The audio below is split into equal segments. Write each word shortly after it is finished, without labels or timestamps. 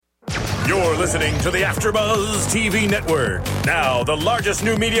You're listening to the AfterBuzz TV Network, now the largest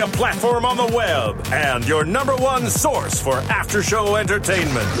new media platform on the web, and your number one source for after-show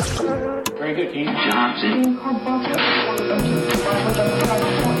entertainment. Very good, Keith Johnson.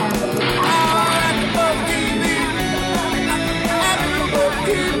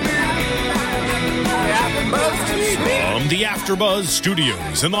 From the AfterBuzz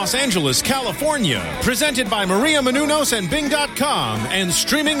Studios in Los Angeles, California, presented by Maria Menounos and Bing.com, and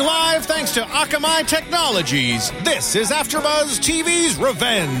streaming live thanks to Akamai Technologies, this is AfterBuzz TV's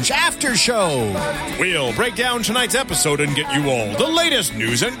Revenge After Show. We'll break down tonight's episode and get you all the latest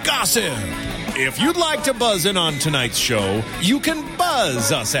news and gossip. If you'd like to buzz in on tonight's show, you can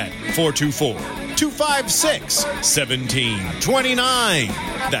buzz us at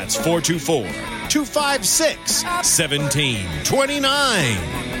 424-256-1729. That's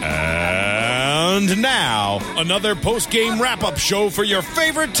 424-256-1729. And now, another post-game wrap-up show for your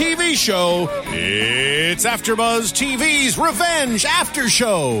favorite TV show. It's AfterBuzz TV's Revenge After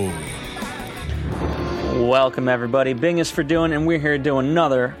Show. Welcome, everybody. Bing is for doing, and we're here doing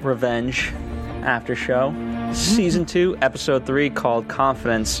another Revenge After Show. Season 2, Episode 3, called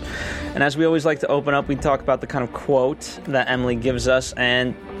Confidence. And as we always like to open up, we talk about the kind of quote that Emily gives us,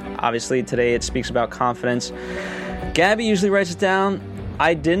 and obviously today it speaks about confidence. Gabby usually writes it down.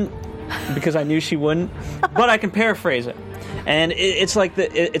 I didn't, because I knew she wouldn't, but I can paraphrase it. And it's like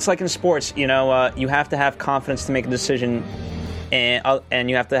in sports, you know, you have to have confidence to make a decision, and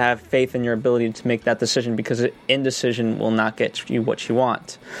you have to have faith in your ability to make that decision, because indecision will not get you what you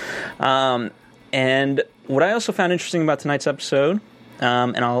want. And what I also found interesting about tonight's episode,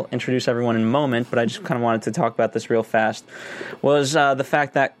 and I'll introduce everyone in a moment, but I just kind of wanted to talk about this real fast, was the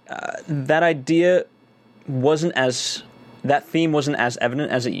fact that that idea that theme wasn't as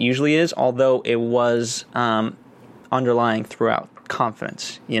evident as it usually is, although it was underlying throughout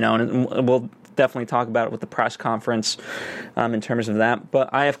confidence, you know, and we'll definitely talk about it with the press conference in terms of that.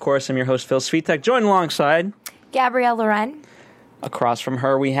 But I, of course, am your host, Phil Svitek, joined alongside Gabrielle Loren. Across from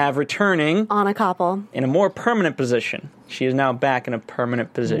her, we have returning Anna Koppel in a more permanent position. She is now back in a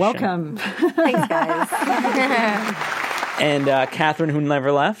permanent position. Welcome. Thanks, guys. And Catherine, who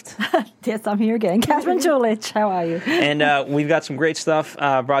never left. Yes, I'm here again. Catherine Julich, how are you? And we've got some great stuff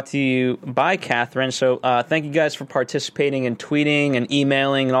brought to you by Catherine. So thank you guys for participating and tweeting and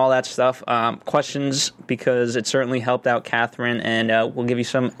emailing and all that stuff. Questions, because it certainly helped out Catherine. And we'll give you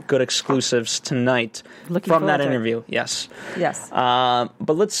some good exclusives tonight from that interview. Yes. Yes.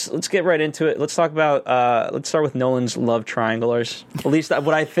 But let's get right into it. Let's talk about, let's start with Nolan's love triangle, or at least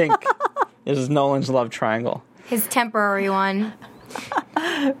what I think is Nolan's love triangle. His temporary one.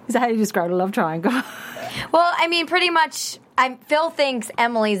 Is that how you describe a love triangle? Well, I mean, pretty much, Phil thinks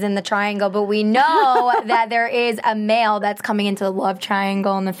Emily's in the triangle, but we know that there is a male that's coming into the love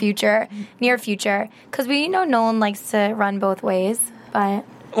triangle in the future, near future, because we know Nolan likes to run both ways, but...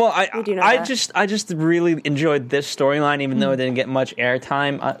 Well, I just really enjoyed this storyline, even though it didn't get much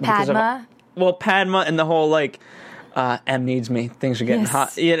airtime. Padma? Padma and the whole, like... M needs me. Things are getting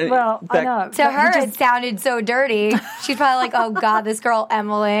hot. Yeah, well, I know. To her, it sounded so dirty. She's probably like, oh, God, this girl,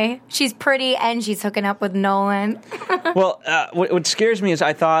 Emily. She's pretty, and she's hooking up with Nolan. Well, what scares me is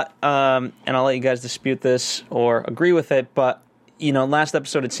I thought, and I'll let you guys dispute this or agree with it, but, you know, last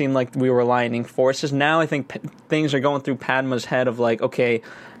episode it seemed like we were aligning forces. Now I think things are going through Padma's head of like, okay,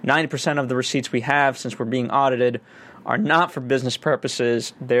 90% of the receipts we have, since we're being audited, are not for business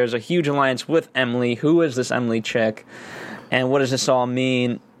purposes. There's a huge alliance with Emily. Who is this Emily chick? And what does this all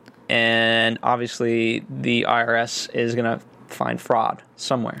mean? And obviously the IRS is going to find fraud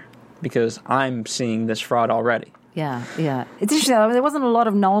somewhere, because I'm seeing this fraud already. Yeah. It's interesting. I mean, there wasn't a lot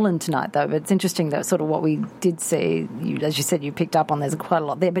of Nolan tonight, though, but it's interesting that sort of what we did see, as you said, you picked up on, there's quite a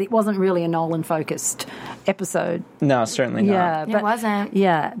lot there, but it wasn't really a Nolan-focused episode. No, certainly not. Yeah, It wasn't.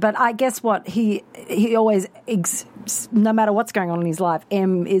 Yeah, but I guess what he always, no matter what's going on in his life,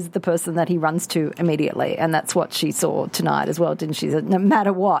 M is the person that he runs to immediately, and that's what she saw tonight as well, didn't she? That no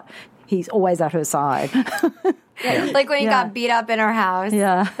matter what, he's always at her side. Yeah. Like when he got beat up in her house.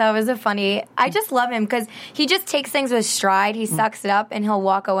 Yeah. That was I just love him because he just takes things with stride. He sucks it up and he'll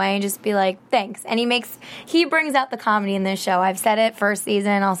walk away and just be like, thanks. And he brings out the comedy in this show. I've said it first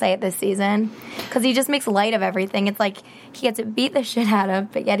season. I'll say it this season. Because he just makes light of everything. It's like he gets beat the shit out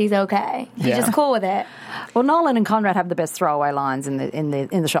of, but yet he's okay. He's just cool with it. Well, Nolan and Conrad have the best throwaway lines in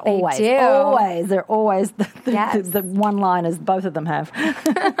the show. They Always. do. Always. They're always Yes. the one-liners both of them have.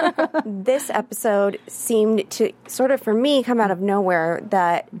 This episode seemed to sort of, for me, come out of nowhere,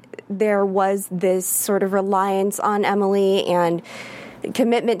 that there was this sort of reliance on Emily, and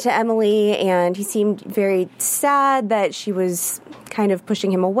commitment to Emily, and he seemed very sad that she was kind of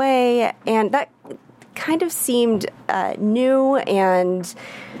pushing him away, and that kind of seemed new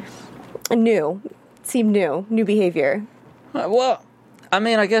behavior. Well, I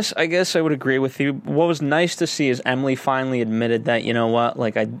mean, I guess I would agree with you. What was nice to see is Emily finally admitted that, you know what,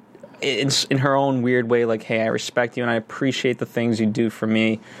 like, in her own weird way, like, hey, I respect you and I appreciate the things you do for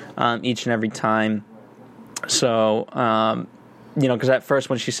me each and every time. So, you know, because at first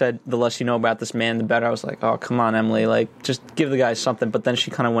when she said, the less you know about this man, the better, I was like, oh, come on, Emily, like, just give the guy something. But then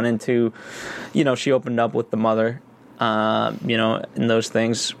she kind of went into, you know, she opened up with the mother, you know, and those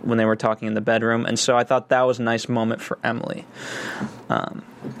things when they were talking in the bedroom. And so I thought that was a nice moment for Emily.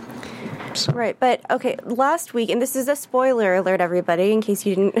 Right, but okay, last week, and this is a spoiler alert, everybody, in case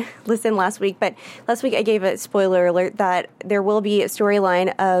you didn't listen last week, but last week I gave a spoiler alert that there will be a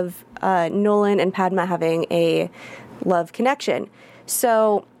storyline of Nolan and Padma having a love connection.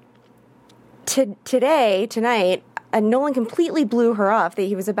 So tonight, Nolan completely blew her off that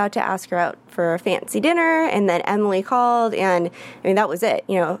he was about to ask her out for a fancy dinner, and then Emily called, and I mean, that was it.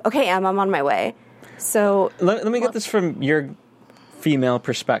 You know, okay, I'm on my way. So let me get this from your female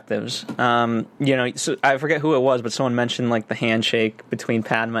perspectives. You know, so I forget who it was, but someone mentioned like the handshake between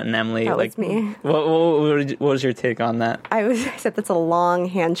Padma and Emily. That like, was me. What was your take on that? I said that's a long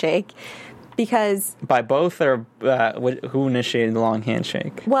handshake because by both, or who initiated the long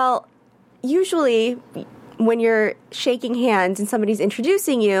handshake? Well, usually when you're shaking hands and somebody's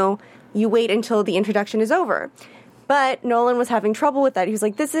introducing you, you wait until the introduction is over. But Nolan was having trouble with that. He was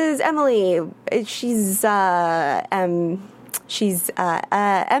like, "This is Emily. She's Emily."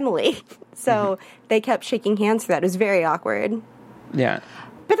 So they kept shaking hands for that. It was very awkward. Yeah.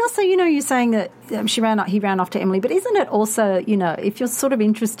 But also, you know, you're saying that he ran off to Emily, but isn't it also, you know, if you're sort of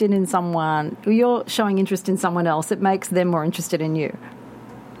interested in someone, or you're showing interest in someone else, it makes them more interested in you.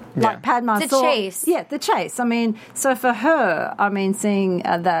 Yeah. Like Padma chase. Yeah, the chase. I mean, so for her, I mean, seeing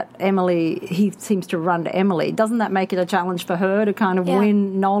that Emily, he seems to run to Emily, doesn't that make it a challenge for her to kind of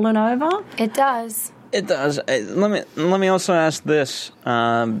win Nolan over? It does. It does. Let me also ask this: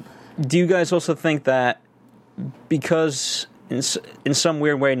 do you guys also think that because in some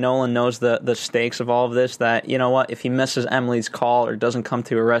weird way Nolan knows the stakes of all of this, that, you know what, if he misses Emily's call or doesn't come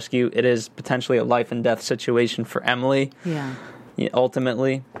to her rescue, it is potentially a life and death situation for Emily? Yeah.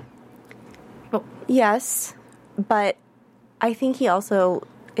 Ultimately. Well, yes, but I think he also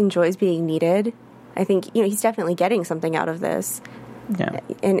enjoys being needed. I think, you know, he's definitely getting something out of this. Yeah.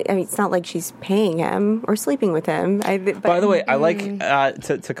 And I mean, it's not like she's paying him or sleeping with him. By the way, I like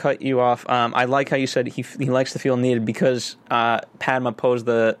to cut you off. I like how you said he likes to feel needed, because Padma posed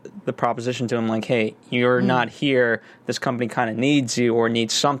the proposition to him like, "Hey, you're not here. This company kind of needs you or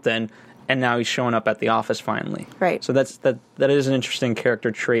needs something." And now he's showing up at the office finally. Right. So that is an interesting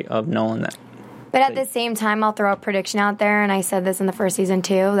character trait of Nolan. But at the same time, I'll throw a prediction out there, and I said this in the first season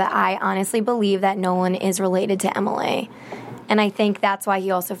too, that I honestly believe that Nolan is related to Emily. And I think that's why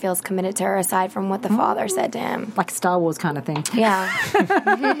he also feels committed to her, aside from what the father said to him. Like Star Wars kind of thing. Yeah.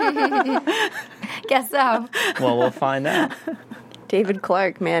 Guess so. Well, we'll find out. David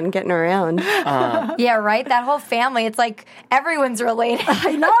Clark, man, getting around. Yeah, right? That whole family, it's like everyone's related.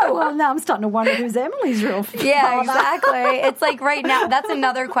 I know. Well, now I'm starting to wonder who's Emily's real father. Yeah, exactly. It's like right now, that's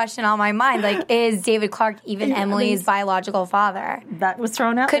another question on my mind. Like, is David Clark even Emily's biological father? That was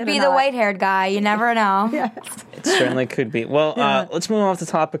thrown out. Could be the white-haired guy. You never know. Yes. It certainly could be. Well, let's move off the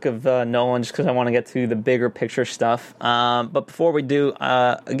topic of Nolan, just because I want to get to the bigger picture stuff. But before we do,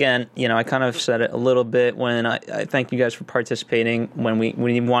 again, you know, I kind of said it a little bit when I thank you guys for participating when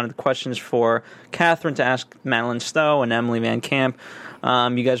we wanted questions for Catherine to ask Madeline Stowe and Emily Van Camp.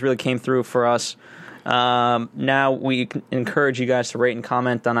 You guys really came through for us. Now we encourage you guys to rate and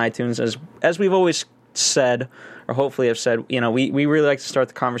comment on iTunes, as we've always said, or hopefully have said. You know, we really like to start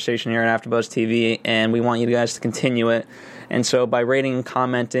the conversation here at AfterBuzz TV, and we want you guys to continue it. And so by rating and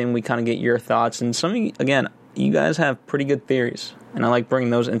commenting, we kind of get your thoughts. And some of you, again, you guys have pretty good theories, and I like bringing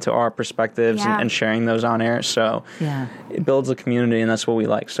those into our perspectives and sharing those on air. So it builds a community, and that's what we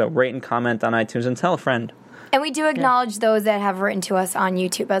like. So rate and comment on iTunes, and tell a friend. And we do acknowledge those that have written to us on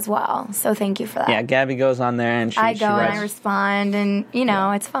YouTube as well. So thank you for that. Yeah, Gabby goes on there and she I go writes. and I respond, and you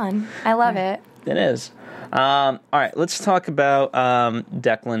know, it's fun. I love it. It is. All right, let's talk about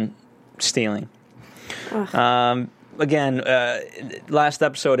Declan stealing. Again, last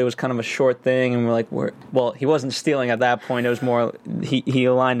episode it was kind of a short thing, and we're like, well, he wasn't stealing at that point. It was more he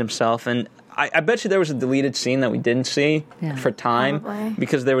aligned himself, and I bet you there was a deleted scene that we didn't see for time, probably.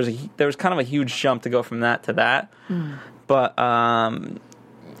 because there was kind of a huge jump to go from that to that. But and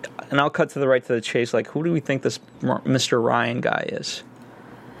I'll cut to the right to the chase. Like, who do we think this Mr. Ryan guy is?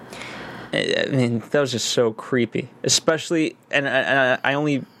 I mean, that was just so creepy. Especially, and I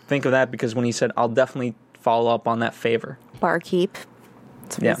only think of that because when he said, "I'll definitely follow up on that favor." Barkeep.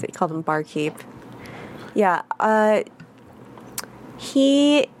 That's what he called him, barkeep. Yeah.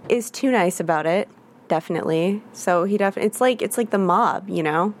 He is too nice about it. Definitely. So it's like the mob, you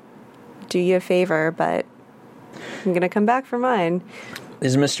know? Do you a favor, but I'm going to come back for mine.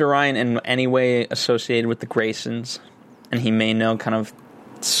 Is Mr. Ryan in any way associated with the Graysons? And he may know kind of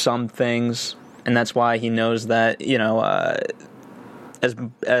some things, and that's why he knows that, you know,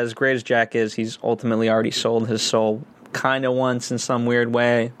 as great as Jack is, he's ultimately already sold his soul kind of once in some weird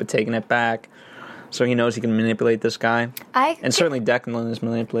way, but taking it back. So he knows he can manipulate this guy. And certainly Declan is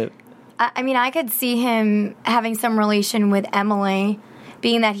manipulated. I mean, I could see him having some relation with Emily,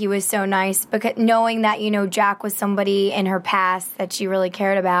 being that he was so nice, because knowing that, you know, Jack was somebody in her past that she really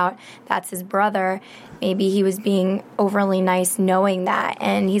cared about. That's his brother. Maybe he was being overly nice knowing that,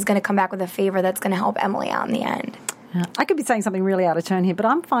 and he's going to come back with a favor that's going to help Emily out in the end. Yeah. I could be saying something really out of turn here, but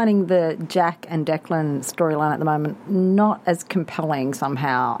I'm finding the Jack and Declan storyline at the moment not as compelling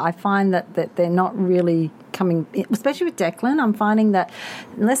somehow. I find that they're not really coming, especially with Declan. I'm finding that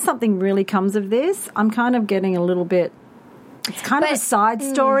unless something really comes of this, I'm kind of getting a little bit... It's kind of a side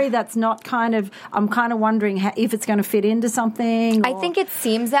story that's not kind of... I'm kind of wondering if it's going to fit into something. I think it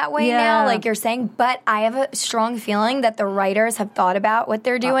seems that way now, like you're saying, but I have a strong feeling that the writers have thought about what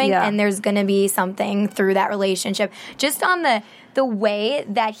they're doing, and there's going to be something through that relationship. Just on the way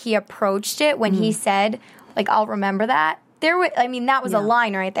that he approached it when he said, like, I'll remember that. That was a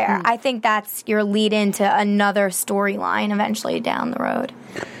line right there. I think that's your lead into another storyline eventually down the road.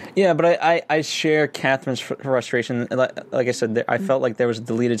 Yeah, but I share Catherine's frustration. Like I said, I felt like there was a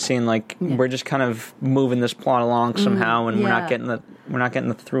deleted scene. Like we're just kind of moving this plot along somehow, and we're not getting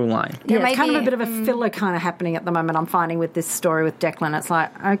the through line. Yeah, it's kind of a bit of a filler kind of happening at the moment. I'm finding with this story with Declan, it's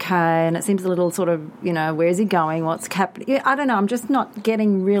like okay, and it seems a little sort of where is he going? What's happening? I don't know. I'm just not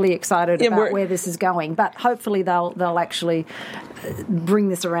getting really excited about where this is going. But hopefully they'll actually bring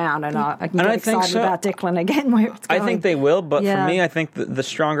this around, and I can get excited about Declan again. Where it's going. I think they will, but for me, I think the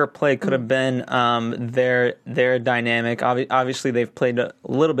stronger play could have been their dynamic. Obviously, they've played a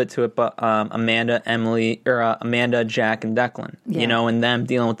little bit to it, but Amanda, Jack, and Declan, and them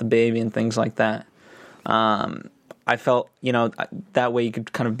dealing with the baby and things like that. I felt, that way you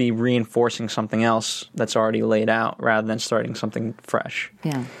could kind of be reinforcing something else that's already laid out rather than starting something fresh.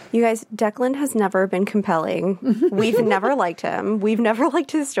 Yeah. You guys, Declan has never been compelling. We've never liked him. We've never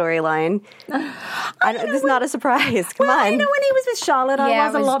liked his storyline. This is not a surprise. Come on. When he was with Charlotte, I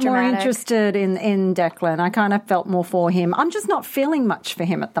was a lot more interested in Declan. I kind of felt more for him. I'm just not feeling much for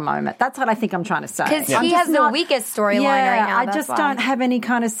him at the moment. That's what I think I'm trying to say. Because he has the weakest storyline right now. I just don't have any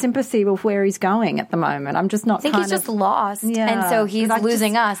kind of sympathy with where he's going at the moment. I'm just not I think he's just lost, and so he's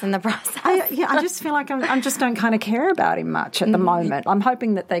losing us in the process. I just feel like I just don't kind of care about him much at the moment. I'm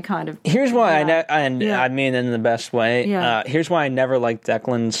hoping that they kind of... Here's why I mean in the best way. Yeah. Here's why I never liked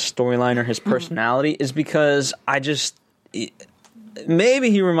Declan's storyline or his personality is because maybe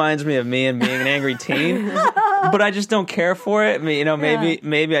he reminds me of me and being an angry teen, but I just don't care for it.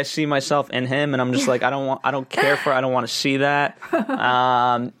 Maybe I see myself in him, and I'm just like I don't want to see that.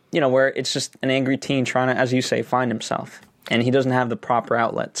 Where it's just an angry teen trying to, as you say, find himself, and he doesn't have the proper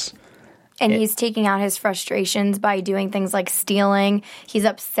outlets. And he's taking out his frustrations by doing things like stealing. He's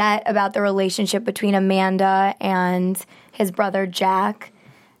upset about the relationship between Amanda and his brother Jack.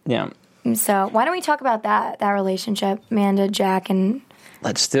 Yeah. So why don't we talk about that relationship, Amanda, Jack, and...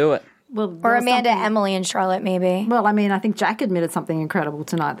 Let's do it. Or Amanda, Emily, and Charlotte, maybe. Well, I mean, I think Jack admitted something incredible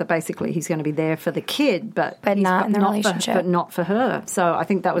tonight, that basically he's going to be there for the kid, but not in the relationship. But not for her. So I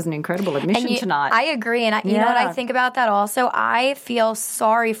think that was an incredible admission tonight. I agree, and you know what I think about that also? I feel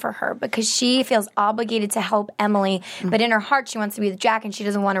sorry for her because she feels obligated to help Emily, but in her heart she wants to be with Jack, and she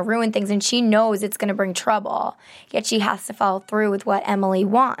doesn't want to ruin things, and she knows it's going to bring trouble. Yet she has to follow through with what Emily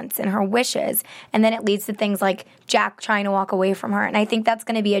wants and her wishes, and then it leads to things like Jack trying to walk away from her, and I think that's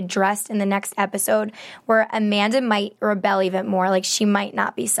going to be addressed in the next episode where Amanda might rebel even more. Like, she might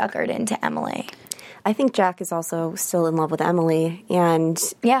not be suckered into Emily. I think Jack is also still in love with Emily, and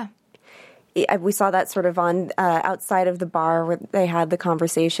we saw that sort of on outside of the bar where they had the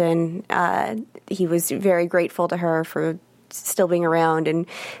conversation. He was very grateful to her for still being around and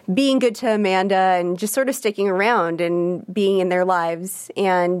being good to Amanda and just sort of sticking around and being in their lives.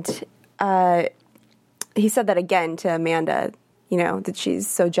 And he said that again to Amanda, that she's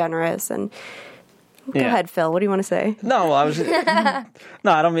so generous. And go ahead, Phil. What do you want to say? No, I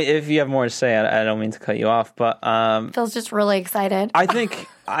don't mean, if you have more to say, I don't mean to cut you off, but Phil's just really excited. I think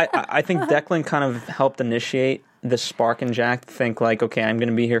Declan kind of helped initiate this spark in Jack to think like, okay, I'm going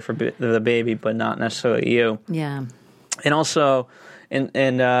to be here for the baby, but not necessarily you. Yeah. And also, in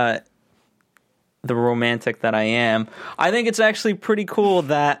the romantic that I am, I think it's actually pretty cool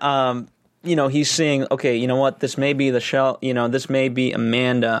that he's seeing, okay, you know what, this may be this may be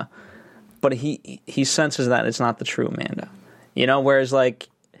Amanda, but he senses that it's not the true Amanda. Whereas like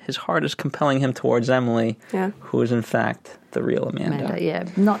his heart is compelling him towards Emily, who is in fact the real Amanda. Yeah,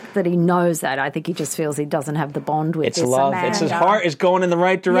 not that he knows that. I think he just feels he doesn't have the bond with this love. Amanda. It's his heart is going in the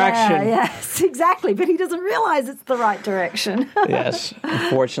right direction. Yes, exactly. But he doesn't realize it's the right direction. Yes.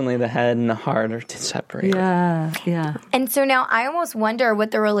 Unfortunately, the head and the heart are separated. Yeah. And so now I almost wonder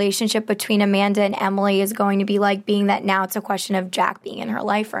what the relationship between Amanda and Emily is going to be like, being that now it's a question of Jack being in her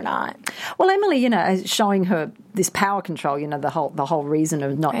life or not. Well, Emily, is showing her this power control, the whole reason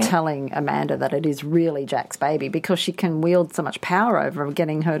of not telling Amanda that it is really Jack's baby, because she can wield so much power over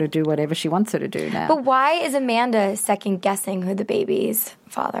getting her to do whatever she wants her to do now. But why is Amanda second guessing who the baby's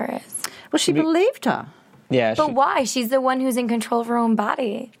father is? Well, she believed her. Yeah. But why? She's the one who's in control of her own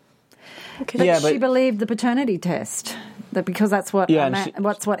body. But she believed the paternity test. Because that's what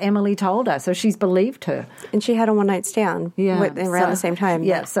what's what Emily told her. So she's believed her. And she had a one-night stand around the same time.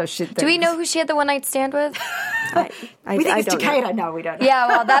 Yeah, so do we know who she had the one-night stand with? We think it's Decatur. No, we don't know. Yeah,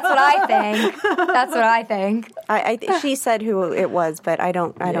 well, that's what I think. She said who it was, but I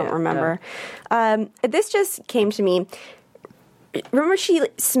don't remember. Yeah. This just came to me. Remember, she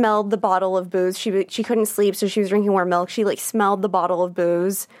smelled the bottle of booze. She couldn't sleep, so she was drinking more milk. She smelled the bottle of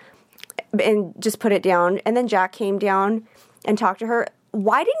booze and just put it down. And then Jack came down and talked to her.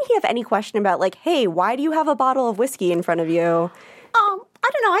 Why didn't he have any question about like, hey, why do you have a bottle of whiskey in front of you? I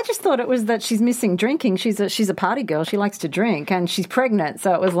don't know. I just thought it was that she's missing drinking. She's a party girl. She likes to drink, and she's pregnant,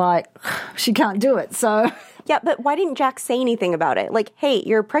 so it was like she can't do it. So yeah, but why didn't Jack say anything about it? Like, hey,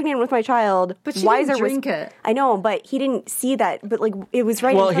 you're pregnant with my child. But she why didn't is there drink it. I know, but he didn't see that. But like, it was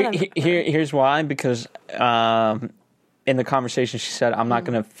right. in front of him. Here's why. Because in the conversation, she said, "I'm not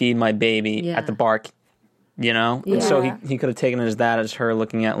going to feed my baby at the bar." And so he could have taken it as that as her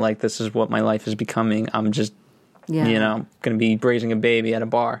looking at like, this is what my life is becoming. I'm just going to be raising a baby at a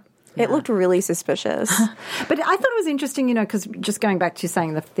bar. It looked really suspicious. But I thought it was interesting, because just going back to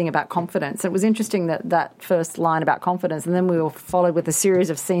saying the thing about confidence, it was interesting that first line about confidence, and then we were followed with a series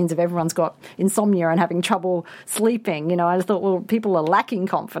of scenes of everyone's got insomnia and having trouble sleeping. I just thought, well, people are lacking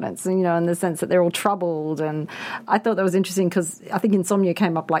confidence, in the sense that they're all troubled. And I thought that was interesting because I think insomnia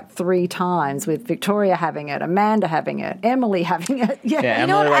came up like 3 times, with Victoria having it, Amanda having it, Emily having it. Yeah,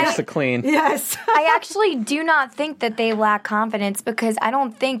 Emily likes to clean. Yes. I actually do not think that they lack confidence, because I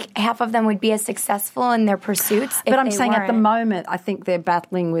don't think half of them would be as successful in their pursuits. But I'm saying at the moment, I think they're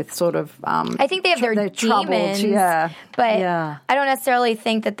battling with sort of. I think they have their demons, troubled, but I don't necessarily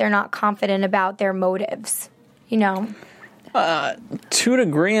think that they're not confident about their motives. To a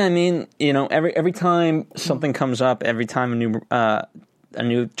degree, I mean, every time something comes up, every time a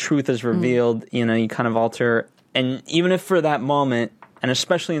new truth is revealed, you kind of alter, and even if for that moment, and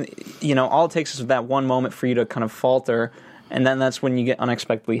especially, all it takes is that one moment for you to kind of falter. And then that's when you get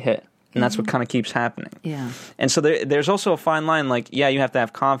unexpectedly hit. And that's what kind of keeps happening. Yeah. And so there's also a fine line, like, you have to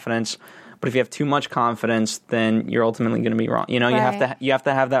have confidence, but if you have too much confidence, then you're ultimately going to be wrong. You have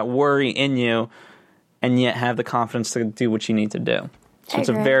to have that worry in you, and yet have the confidence to do what you need to do. So it's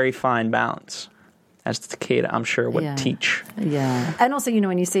a very fine balance, as Takeda, I'm sure, would teach. Yeah. And also,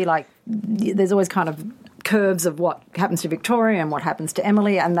 when you see, like, there's always kind of curves of what happens to Victoria and what happens to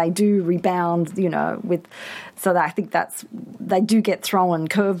Emily, and they do rebound, so that I think they do get thrown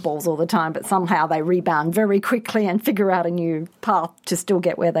curveballs all the time, but somehow they rebound very quickly and figure out a new path to still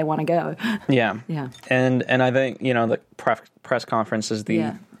get where they want to go. Yeah. And I think, the press conference is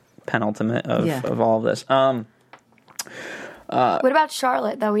the penultimate of all of this. What about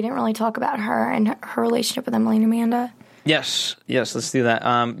Charlotte, though? We didn't really talk about her and her relationship with Emily and Amanda. Yes, let's do that.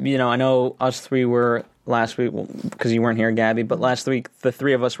 I know us 3 were last week, because you weren't here, Gabby, but last week the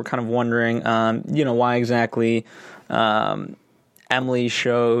 3 of us were kind of wondering, why exactly Emily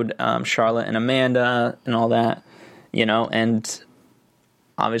showed Charlotte and Amanda and all that, and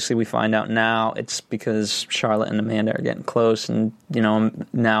obviously we find out now it's because Charlotte and Amanda are getting close, and,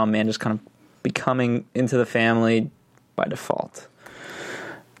 now Amanda's kind of becoming into the family by default.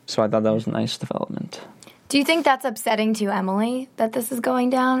 So I thought that was a nice development. Do you think that's upsetting to Emily that this is going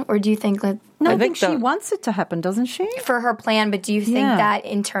down? Or do you think that... No, I think she wants it to happen, doesn't she? For her plan, but do you think that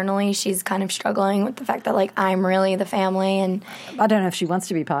internally she's kind of struggling with the fact that, like, I'm really the family? And I don't know if she wants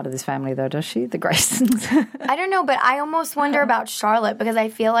to be part of this family, though, does she? The Graysons. I don't know, but I almost wonder about Charlotte because I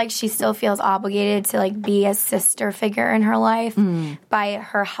feel like she still feels obligated to, like, be a sister figure in her life by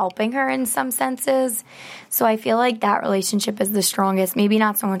her helping her in some senses. So I feel like that relationship is the strongest. Maybe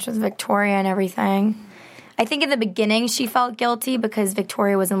not so much with Victoria and everything. I think in the beginning she felt guilty because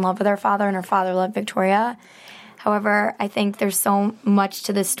Victoria was in love with her father and her father loved Victoria. However, I think there's so much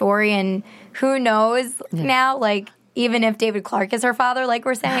to the story, and who knows now, like, even if David Clark is her father, like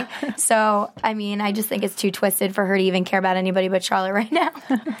we're saying. So, I mean, I just think it's too twisted for her to even care about anybody but Charlotte right now.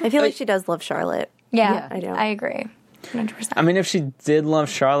 I feel like she does love Charlotte. Yeah, I do. I agree. 100%. I mean, if she did love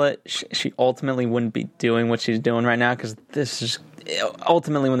Charlotte, she ultimately wouldn't be doing what she's doing right now, because this is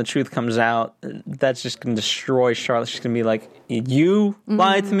ultimately, when the truth comes out, that's just going to destroy Charlotte. She's going to be like, you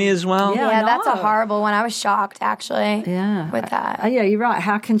lied to me as well? Yeah, that's a horrible one. I was shocked, actually, with that. Yeah, you're right.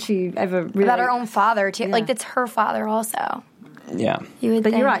 How can she ever really... About her own father, too. Yeah. Like, it's her father also. Yeah.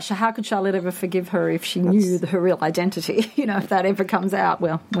 But you're right. So how could Charlotte ever forgive her if she knew her real identity? You know, if that ever comes out.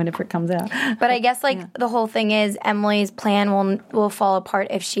 Well, whenever it comes out. But I guess, like, the whole thing is Emily's plan will fall apart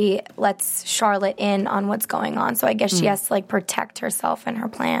if she lets Charlotte in on what's going on. So I guess she has to, like, protect herself and her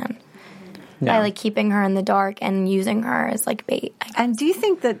plan by, like, keeping her in the dark and using her as, like, bait. And do you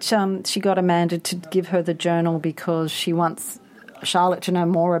think that she got Amanda to give her the journal because she wants Charlotte to know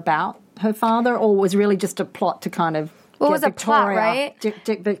more about her father, or was really just a plot to kind of... Well, it was a plot, right?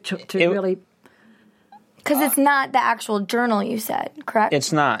 Really... Because it's not the actual journal, you said, correct?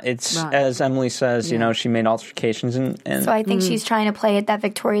 It's not. It's, as Emily says, you know, she made altercations. And so I think she's trying to play it that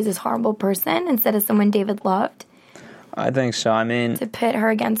Victoria's this horrible person instead of someone David loved. I think so. I mean... To pit her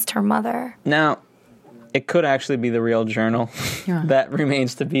against her mother. Now, it could actually be the real journal. That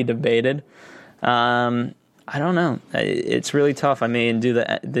remains to be debated. I don't know. It's really tough. I mean, do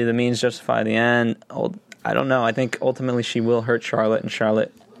the means justify the end? I don't know. I think ultimately she will hurt Charlotte, and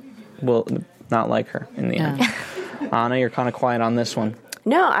Charlotte will not like her in the end. Anna, you're kind of quiet on this one.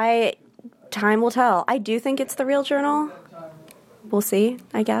 No, time will tell. I do think it's the real journal. We'll see,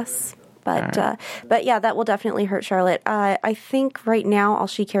 I guess. But yeah, that will definitely hurt Charlotte. I think right now all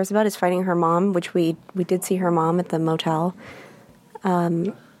she cares about is finding her mom, which we did see her mom at the motel.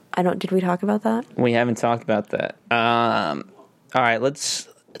 Did we talk about that? We haven't talked about that. All right, let's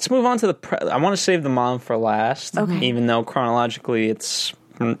move on to I want to save the mom for last, even though chronologically it's,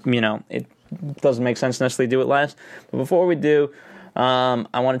 it doesn't make sense to necessarily do it last. But before we do,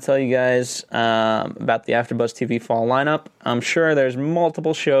 I want to tell you guys about the AfterBuzz TV fall lineup. I'm sure there's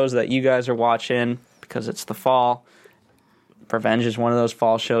multiple shows that you guys are watching because it's the fall. Revenge is one of those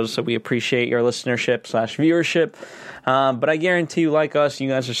fall shows, so we appreciate your listenership / viewership. But I guarantee you, like us, you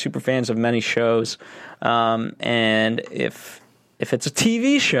guys are super fans of many shows. And if it's a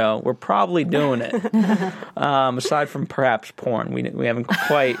TV show, we're probably doing it. Aside from perhaps porn, we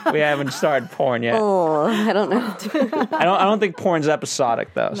haven't started porn yet. Oh, I don't know. I don't think porn's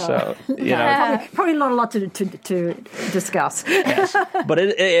episodic though. No. So probably not a lot to discuss. Yes. But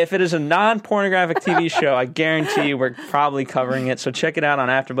if it is a non-pornographic TV show, I guarantee you we're probably covering it. So check it out on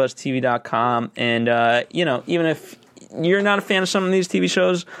AfterBuzzTV.com. And even if you're not a fan of some of these TV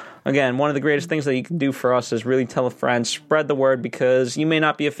shows, again, one of the greatest things that you can do for us is really tell a friend, spread the word, because you may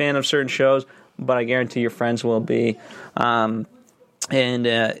not be a fan of certain shows, but I guarantee your friends will be. And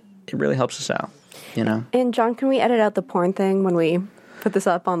it really helps us out, And John, can we edit out the porn thing when we put this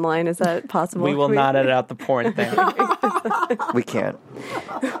up online? Is that possible? We will not edit out the porn thing. We can't.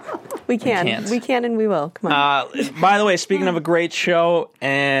 We can. Can't. We can and we will. Come on. By the way, speaking of a great show,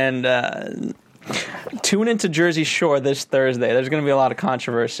 and... tune into Jersey Shore this Thursday. There's going to be a lot of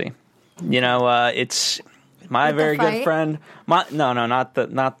controversy. It's my very good friend. Not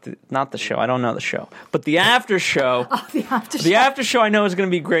the show. I don't know the show, but the after show. The after show. The after show I know is going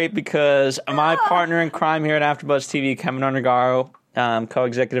to be great because my partner in crime here at AfterBuzz TV, Kevin Undergaro,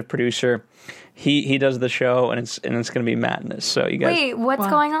 co-executive producer, he does the show, and it's going to be madness. So you guys, wait, what's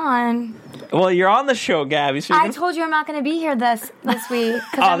going on? Well, you're on the show, Gabby. So I told you I'm not going to be here this week.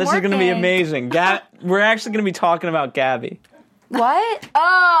 This is going to be amazing. We're actually going to be talking about Gabby. What?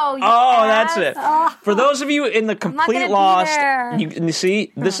 Oh, that's it. Oh. For those of you in the complete lost, you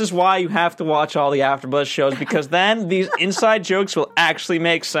see, this is why you have to watch all the AfterBuzz shows, because then these inside jokes will actually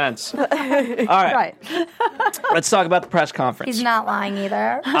make sense. All right. Let's talk about the press conference. He's not lying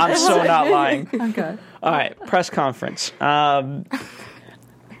either. I'm so not lying. Okay. All right, press conference.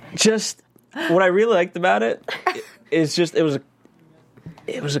 Just what I really liked about it is just it was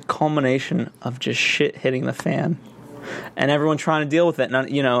it was a culmination of just shit hitting the fan. And everyone trying to deal with it. And,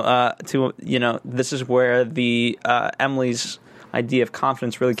 this is where the Emily's idea of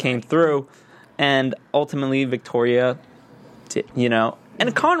confidence really came through. And ultimately, Victoria,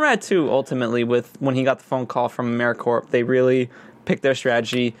 and Conrad, too, ultimately, when he got the phone call from AmeriCorps, they really picked their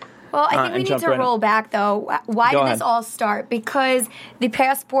strategy. Well, I think we need to roll back, though. Why did this all start? Because the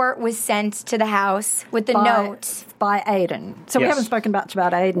passport was sent to the house with the note. By Aiden. So we haven't spoken much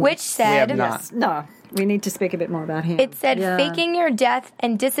about Aiden. Which said... We have not. Yes, no. We need to speak a bit more about him. It said, faking your death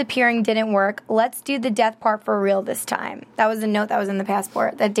and disappearing didn't work. Let's do the death part for real this time. That was a note that was in the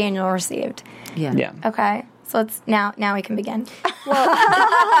passport that Daniel received. Yeah. Okay. So let's now we can begin.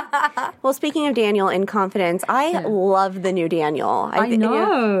 Well, speaking of Daniel in confidence, I love the new Daniel. I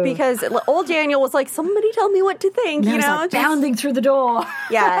know. Because old Daniel was like, somebody tell me what to think, Now he's like bounding through the door.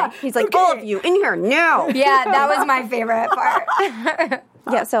 Yeah. He's like, all of you in here now. Yeah, that was my favorite part.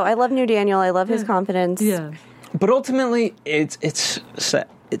 Yeah, so I love new Daniel. I love his confidence. Yeah. But ultimately, it's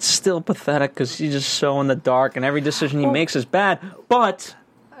still pathetic because he's just so in the dark, and every decision he makes is bad. But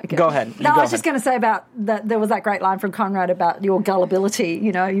go ahead. No, I was just going to say about that. There was that great line from Conrad about your gullibility.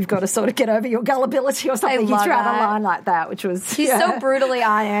 You've got to sort of get over your gullibility or something. He threw out a line like that, which was he's so brutally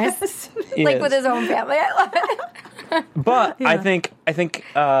honest, with his own family. I love it. But I think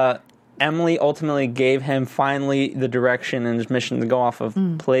Emily ultimately gave him finally the direction and his mission to go off of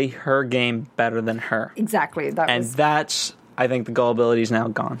play her game better than her. Exactly. That's, I think, the gullibility is now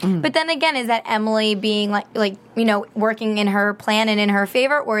gone. But then again, is that Emily being working in her plan and in her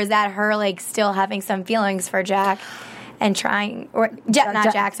favor, or is that her still having some feelings for Jack and trying, or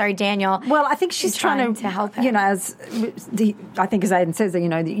Daniel? Well, I think she's trying to help him. I think as Aiden says,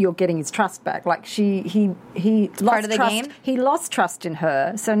 that you're getting his trust back. Like he lost part of the trust. game. He lost trust in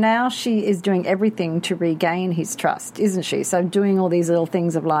her, so now she is doing everything to regain his trust, isn't she? So doing all these little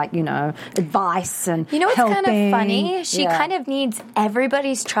things of advice and what's helping. kind of funny? She kind of needs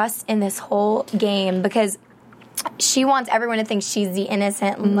everybody's trust in this whole game because she wants everyone to think she's the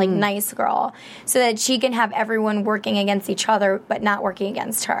innocent, nice girl, so that she can have everyone working against each other, but not working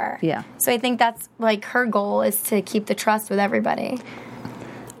against her. Yeah. So I think that's her goal is to keep the trust with everybody.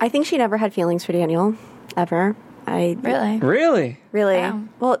 I think she never had feelings for Daniel, ever. Really? Wow.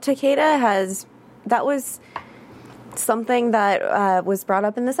 Well, Takeda that was something that was brought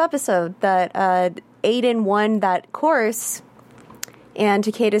up in this episode, that Aiden won that course, and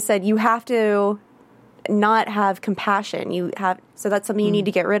Takeda said, you have to not have compassion. So that's something you need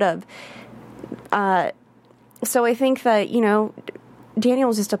to get rid of. So I think that, Daniel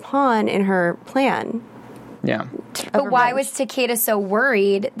was just a pawn in her plan. Yeah. But why was Takeda so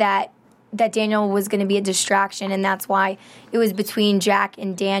worried that Daniel was going to be a distraction, and that's why it was between Jack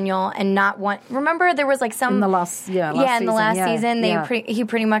and Daniel and not one? Remember, there was some in the last in the last season, he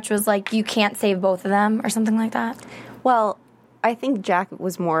pretty much was like, you can't save both of them or something like that. Well, I think Jack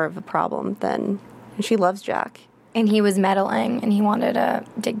was more of a problem than. She loves Jack. And he was meddling, and he wanted to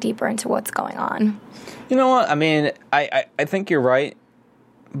dig deeper into what's going on. You know what? I mean, I think you're right.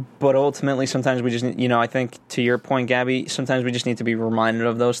 But ultimately, sometimes we just need, I think to your point, Gabby, sometimes we just need to be reminded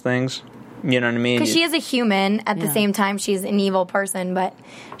of those things. You know what I mean? Because she is a human. At the same time, she's an evil person. But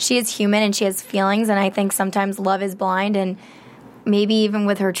she is human, and she has feelings. And I think sometimes love is blind. And maybe even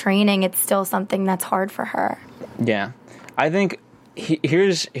with her training, it's still something that's hard for her. Yeah. I think...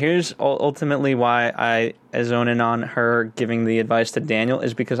 Here's ultimately why I zone in on her giving the advice to Daniel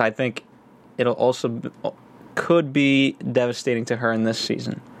is because I think it'll also could be devastating to her in this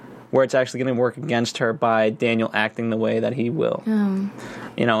season, where it's actually going to work against her by Daniel acting the way that he will. And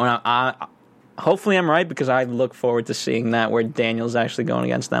hopefully I'm right, because I look forward to seeing that, where Daniel's actually going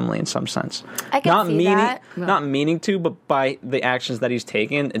against Emily in some sense. I can see that. Not meaning to, but by the actions that he's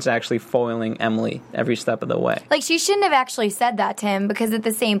taken, it's actually foiling Emily every step of the way. She shouldn't have actually said that to him, because at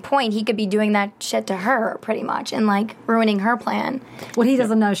the same point, he could be doing that shit to her, pretty much, and, ruining her plan. Well, he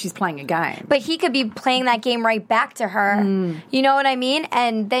doesn't know she's playing a game. But he could be playing that game right back to her. You know what I mean?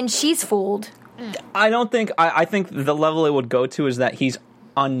 And then she's fooled. I don't think... I think the level it would go to is that he's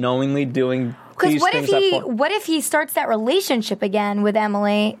unknowingly doing... Because what if he starts that relationship again with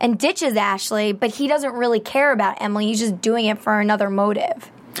Emily and ditches Ashley, but he doesn't really care about Emily? He's just doing it for another motive.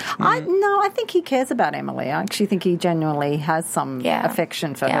 I think he cares about Emily. I actually think he genuinely has some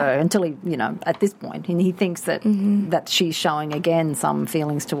affection for her until he, at this point, and he thinks that that she's showing again some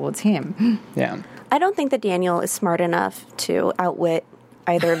feelings towards him. Yeah. I don't think that Daniel is smart enough to outwit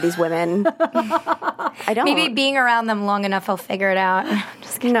either of these women. I don't. Maybe being around them long enough, he'll figure it out.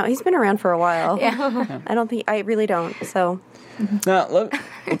 No, he's been around for a while. Yeah. I really don't. So now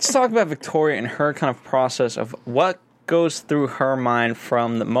let's talk about Victoria and her kind of process of what goes through her mind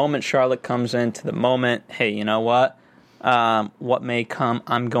from the moment Charlotte comes in to the moment, hey, you know what may come,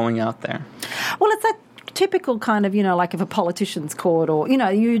 I'm going out there. Well, it's that typical kind of, like if a politician's caught or,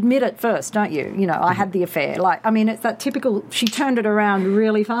 you admit it first, don't you? I had the affair. It's that typical, she turned it around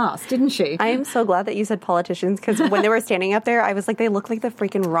really fast, didn't she? I am so glad that you said politicians, because when they were standing up there, I was like, they look like the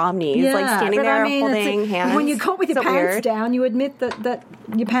freaking Romneys, standing there holding hands. When you're caught with your pants down, you admit that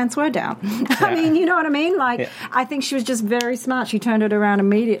your pants were down. I mean, you know what I mean? I think she was just very smart. She turned it around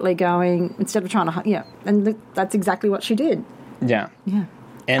immediately going, instead of trying to, and that's exactly what she did. Yeah. Yeah.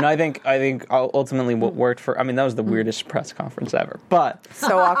 And I think ultimately what worked for, that was the weirdest press conference ever. But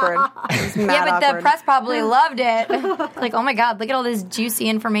so awkward. The press probably loved it. Like, oh my God, look at all this juicy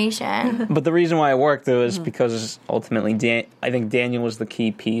information. But the reason why it worked, though, is because ultimately I think Daniel was the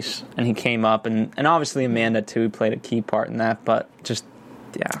key piece, and he came up, and obviously Amanda, too, played a key part in that, but just...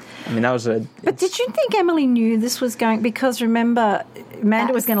 Yeah, that was a... But did you think Emily knew this was going... Because remember,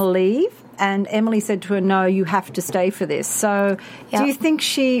 Amanda was going to leave, and Emily said to her, no, you have to stay for this. So do you think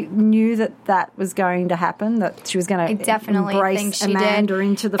she knew that was going to happen, that she was going to embrace Amanda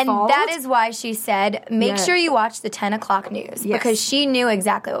into the fold? And that is why she said, make sure you watch the 10 o'clock news, because she knew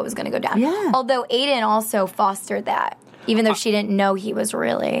exactly what was going to go down. Yeah. Although Aiden also fostered that, even though she didn't know he was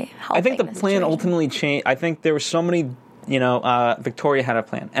really helping. I think the plan ultimately changed. I think there were so many... Victoria had a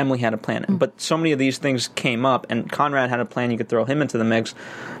plan. Emily had a plan. But so many of these things came up, and Conrad had a plan. You could throw him into the mix,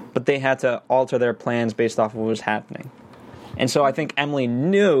 but they had to alter their plans based off of what was happening. And so I think Emily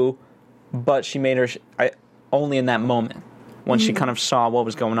knew, but she made her only in that moment when she kind of saw what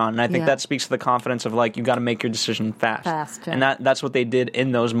was going on. And I think that speaks to the confidence of, you got to make your decision fast. And that's what they did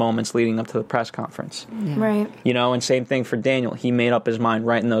in those moments leading up to the press conference. Yeah. Right. And same thing for Daniel. He made up his mind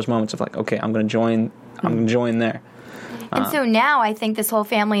right in those moments of okay, I'm going to join. I'm going to join there. And so now I think this whole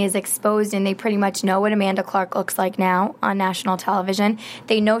family is exposed, and they pretty much know what Amanda Clark looks like now on national television.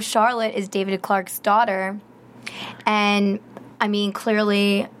 They know Charlotte is David Clark's daughter. And,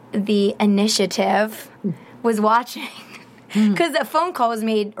 clearly the initiative was watching. Because a phone call was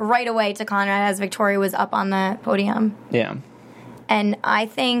made right away to Conrad as Victoria was up on the podium. Yeah. And I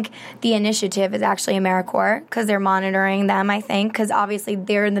think the initiative is actually AmeriCorps, because they're monitoring them, I think, because obviously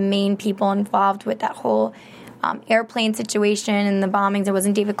they're the main people involved with that whole airplane situation and the bombings. It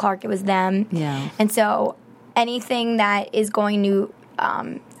wasn't David Clark, it was them. Yeah. And so anything that is going to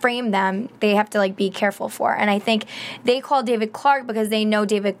frame them, they have to be careful for. And I think they call David Clark because they know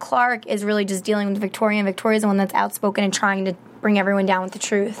David Clark is really just dealing with Victoria, and Victoria's the one that's outspoken and trying to bring everyone down with the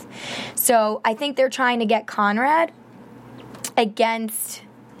truth. So I think they're trying to get Conrad against,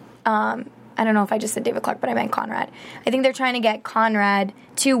 I don't know if I just said David Clark, but I meant Conrad. I think they're trying to get Conrad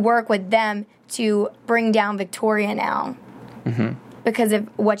to work with them to bring down Victoria now because of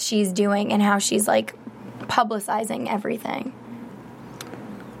what she's doing and how she's publicizing everything.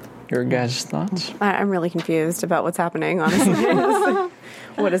 Your guys' thoughts? I'm really confused about what's happening, honestly.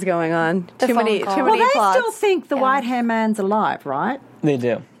 What is going on? Too many Well, they plots. still think the white hair man's alive, right? They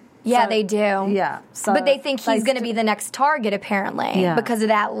do. Yeah, they do. Yeah. So but they think he's going to be the next target, apparently, because of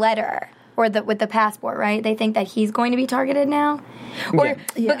that letter or with the passport, right? They think that he's going to be targeted now? Or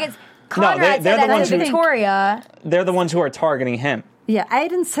because Conrad said that to Victoria. They're the ones who are targeting him. Yeah,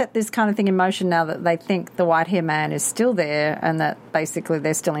 Aiden set this kind of thing in motion now that they think the white hair man is still there and that basically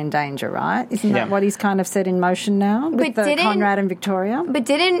they're still in danger, right? Isn't that what he's kind of set in motion now with Conrad and Victoria? But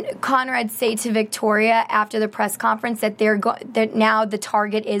didn't Conrad say to Victoria after the press conference that that now the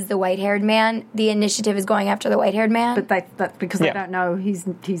target is the white-haired man? The initiative is going after the white-haired man? But because they don't know he's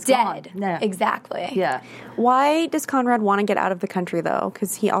dead. Gone. Yeah. Exactly. Yeah. Why does Conrad want to get out of the country, though?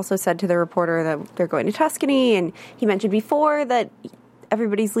 Because he also said to the reporter that they're going to Tuscany, and he mentioned before that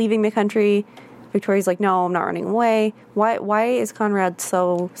everybody's leaving the country. Victoria's like, no, I'm not running away. Why is Conrad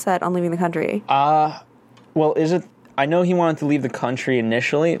so set on leaving the country? Well, is it... I know he wanted to leave the country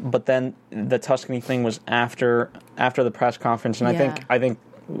initially, but then the Tuscany thing was after the press conference, and I think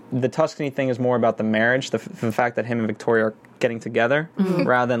the Tuscany thing is more about the marriage, the fact that him and Victoria are getting together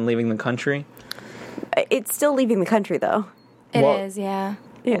rather than leaving the country. It's still leaving the country, though. It is, yeah.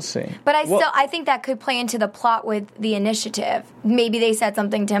 We'll see. But I think that could play into the plot with the initiative. Maybe they said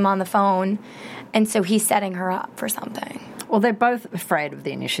something to him on the phone, and so he's setting her up for something. Well, they're both afraid of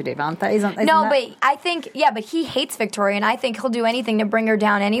the initiative, aren't they? But I think, but he hates Victoria, and I think he'll do anything to bring her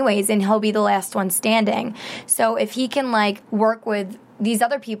down anyways, and he'll be the last one standing. So if he can, work with these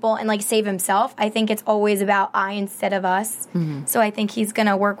other people and, save himself, I think it's always about I instead of us. Mm-hmm. So I think he's going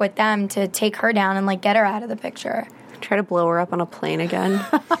to work with them to take her down and, get her out of the picture. Try to blow her up on a plane again.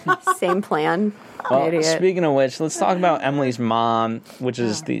 Same plan. Well, Idiot. Speaking of which, let's talk about Emily's mom, which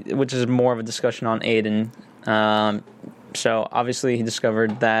is more of a discussion on Aiden. So obviously he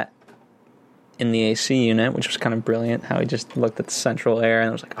discovered that in the AC unit, which was kind of brilliant. How he just looked at the central air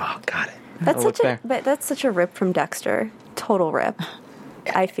and was like, "Oh, got it." That's such a rip from Dexter. Total rip.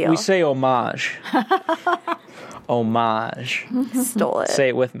 I feel We say homage. Homage. stole it. Say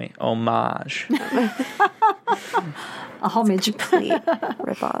it with me. Homage. A homage. Complete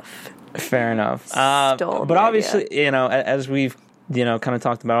rip off. Fair enough. Stole But the obviously, idea. as we've kind of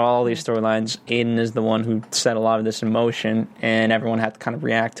talked about all these storylines, Aiden is the one who set a lot of this in motion, and everyone had to kind of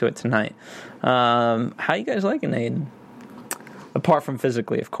react to it tonight. How you guys liking Aiden? Apart from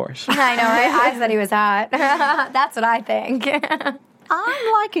physically, of course. I know. I said he was hot. That's what I think.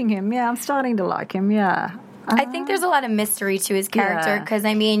 I'm liking him. Yeah, I'm starting to like him. Yeah. I think there's a lot of mystery to his character Yeah. because,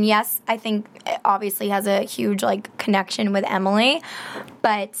 I mean, yes, I think it obviously has a huge, connection with Emily,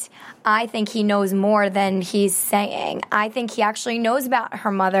 but I think he knows more than he's saying. I think he actually knows about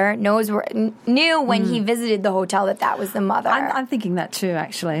her mother, knew when he visited the hotel that was the mother. I'm thinking that too,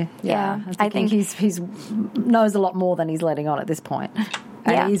 actually. Yeah, I think I think- he's knows a lot more than he's letting on at this point.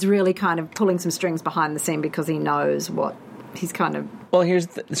 And Yeah. he's really kind of pulling some strings behind the scene because he knows what he's kind of... Well,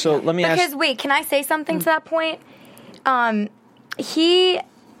 so let me ask. Because, wait, can I say something to that point? He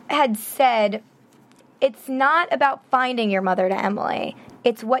had said, it's not about finding your mother to Emily.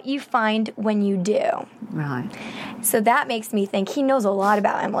 It's what you find when you do. Right. So that makes me think he knows a lot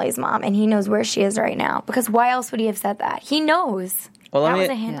about Emily's mom, and he knows where she is right now. Because why else would he have said that? He knows. Well, That was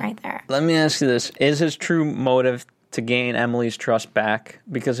a hint right there. Let me ask you this. Is his true motive to gain Emily's trust back?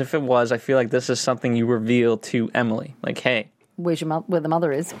 Because if it was, I feel like this is something you reveal to Emily. Like, hey. Where the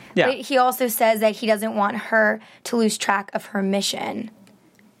mother is. Yeah. But he also says that he doesn't want her to lose track of her mission.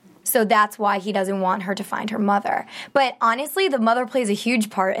 So that's why he doesn't want her to find her mother. But honestly, the mother plays a huge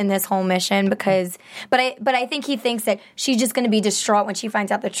part in this whole mission because but I think he thinks that she's just going to be distraught when she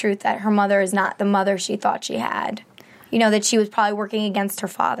finds out the truth that her mother is not the mother she thought she had. That she was probably working against her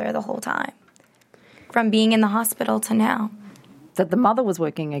father the whole time. From being in the hospital to now. That the mother was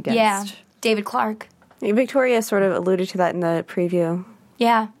working against. Yeah. David Clark. Victoria sort of alluded to that in the preview.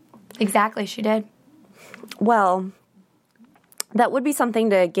 Yeah. Exactly, she did. Well, that would be something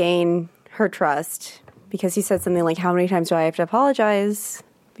to gain her trust because he said something like, how many times do I have to apologize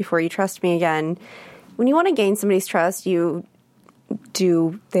before you trust me again? When you want to gain somebody's trust, you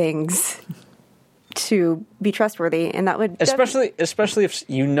do things to be trustworthy, and that would Especially if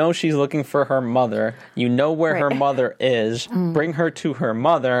you know she's looking for her mother, you know where her Right. mother is, bring her to her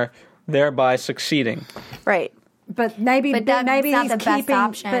mother, thereby succeeding. right. But maybe But that's maybe not he's the best keeping.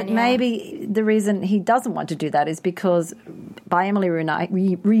 option, But yeah. maybe the reason he doesn't want to do that is because by Emily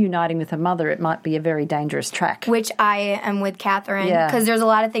reuniting with her mother, it might be a very dangerous track. Which I am with Catherine Yeah. because there's a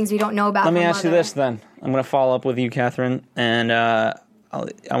lot of things we don't know about Let me her ask you mother. this then. I'm going to follow up with you, Catherine, and I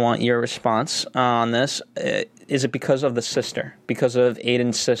want your response on this. Is it because of the sister? Because of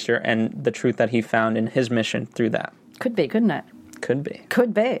Aiden's sister and the truth that he found in his mission through that? Could be, couldn't it? Could be.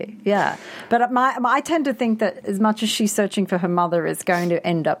 Could be, yeah. But I tend to think that as much as she's searching for her mother, it's going to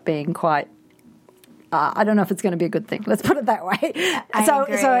end up being quite. I don't know if it's going to be a good thing. Let's put it that way.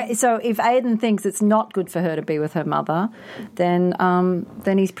 I agree. So if Aiden thinks it's not good for her to be with her mother, then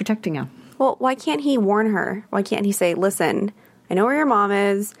he's protecting her. Well, why can't he warn her? Why can't he say, listen, I know where your mom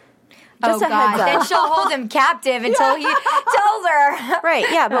is. Just Oh a God! heads up. Then she'll hold him captive until he tells her. Right,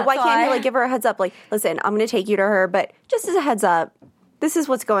 yeah, but why That's can't why. he give her a heads up? Like, listen, I'm going to take you to her, but just as a heads up, this is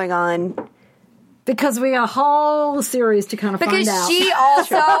what's going on. Because we got a whole series to kind of Because find out. she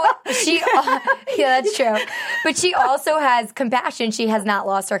also, yeah, that's true. But she also has compassion. She has not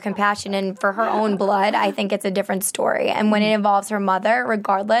lost her compassion. And for her own blood, I think it's a different story. And when it involves her mother,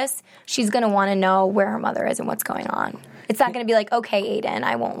 regardless, she's going to want to know where her mother is and what's going on. It's not going to be like, okay, Aiden,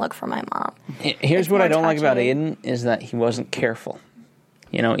 I won't look for my mom. Here's It's what I more don't like about touchy. Aiden is that he wasn't careful.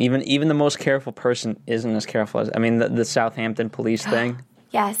 Even the most careful person isn't as careful as... I mean, the Southampton police thing,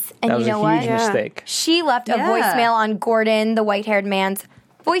 Yes. And that you was know a huge what? mistake. She left a Yeah. voicemail on Gordon, the white-haired man's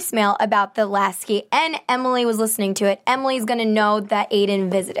voicemail about the Lasky, and Emily was listening to it. Emily's going to know that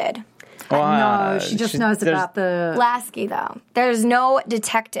Aiden visited. No, she just knows about the... Lasky, though. There's no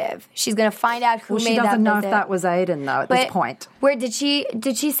detective. She's going to find out who Well, made she that doesn't know visit. if that was Aiden, though, at this point. Where did she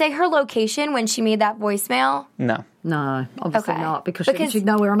say her location when she made that voicemail? No. No, obviously Okay. not, because Because- she'd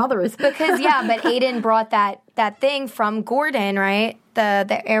know where her mother is. Because, yeah, but Aiden brought that thing from Gordon, right?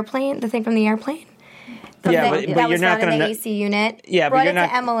 The airplane, the thing from the airplane? Yeah, that but was you're not found in going the to... AC unit. Yeah, but brought you're it to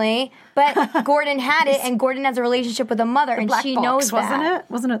not- Emily, but Gordon had it, and Gordon has a relationship with the mother, and Black she box, knows wasn't that.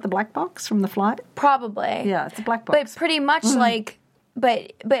 it? Wasn't it the black box from the flight? Probably. Yeah, it's a black But box. pretty much like,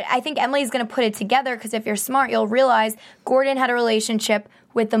 but I think Emily's going to put it together because if you're smart, you'll realize Gordon had a relationship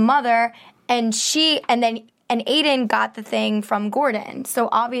with the mother, and And Aiden got the thing from Gordon. So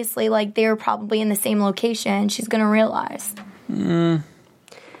obviously, like, they were probably in the same location. She's going to realize.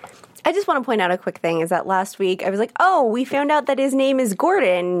 I just want to point out a quick thing is that last week I was like, oh, we found out that his name is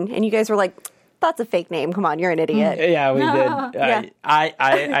Gordon. And you guys were like, that's a fake name. Come on, you're an idiot. Yeah, we did. Yeah.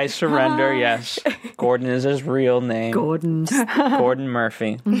 I surrender, yes. Gordon is his real name. Gordon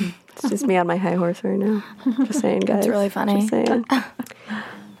Murphy. It's just me on my high horse right now. Just saying, guys. It's really funny. Just saying.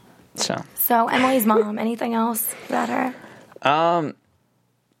 So Emily's mom, anything else about her?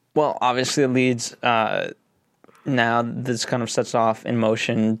 Well, obviously it leads, now this kind of sets off in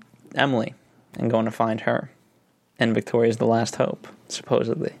motion Emily and going to find her. And Victoria's the last hope,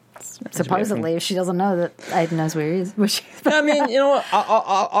 supposedly. Supposedly, if she doesn't know that Aiden knows where he is. I mean, you know what?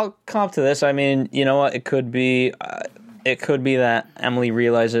 I'll come up to this. I mean, you know what? It could be that Emily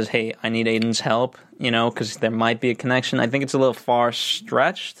realizes, hey, I need Aiden's help, you know, because there might be a connection. I think it's a little far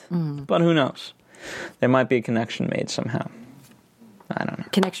stretched, but who knows? There might be a connection made somehow. I don't know.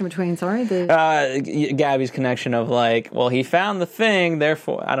 Connection between, Gabby's connection of like, well, he found the thing,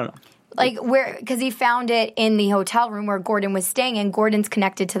 therefore, I don't know. Like, because he found it in the hotel room where Gordon was staying, and Gordon's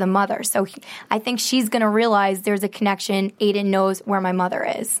connected to the mother. So I think she's going to realize there's a connection. Aiden knows where my mother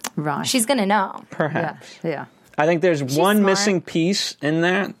is. Right. She's going to know. Perhaps. Yeah. I think there's one smart. missing piece in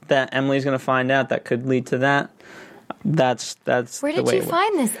there that Emily's going to find out that could lead to that. That's Where the did way you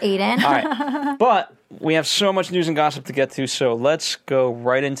find this, Aiden? All right. But we have so much news and gossip to get to, so let's go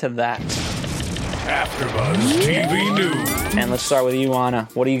right into that. AfterBuzz TV News. And let's start with you, Anna.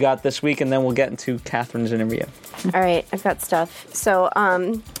 What do you got this week? And then we'll get into Catherine's interview. All right, I've got stuff. So,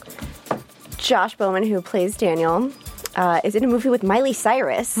 Josh Bowman, who plays Daniel, is in a movie with Miley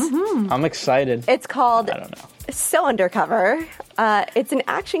Cyrus. I'm excited. It's called I don't know. So Undercover. It's an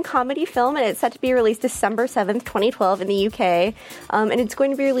action comedy film, and it's set to be released December 7th, 2012 in the UK. And it's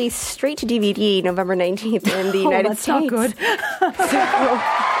going to be released straight to DVD November 19th in the United States. Not good.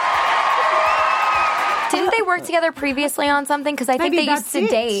 Didn't they work together previously on something? Because I think Maybe they used to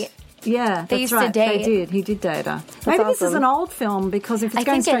that's it. date. Yeah, They that's used to right. date. They did. He did date her. Maybe this is awesome. an old film because if it's I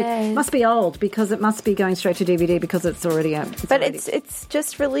going think it straight, is. it must be old because it must be going straight to DVD because it's already out. But it's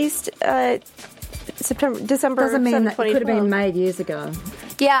just released December doesn't mean 7th, that it could have 2012. been made years ago.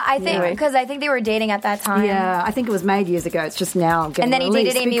 Yeah, I think Yeah. because I think they were dating at that time. Yeah, I think it was made years ago. It's just now getting And then he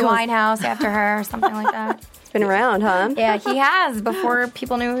released dated Amy because- Winehouse after her or something like that. It's been around, huh? Yeah, he has before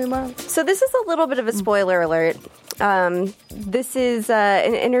people knew who he was. So this is a little bit of a spoiler alert. This is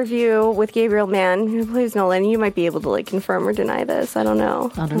an interview with Gabriel Mann, who plays Nolan. You might be able to like confirm or deny this. I don't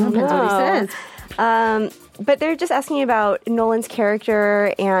know. I don't know. Depends what he says. But they're just asking about Nolan's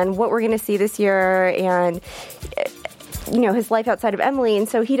character and what we're going to see this year and, you know, his life outside of Emily. And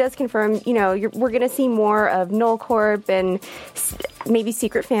so he does confirm, you know, we're going to see more of Noel Corp and maybe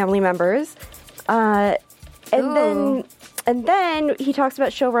secret family members. And then he talks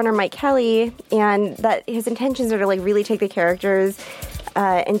about showrunner Mike Kelly and that his intentions are to like really take the characters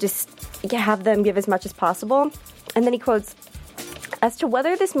and just have them give as much as possible. And then he quotes, as to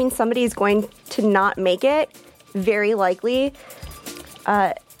whether this means somebody is going to not make it, very likely.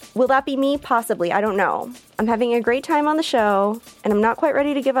 Will that be me? Possibly. I don't know. I'm having a great time on the show, and I'm not quite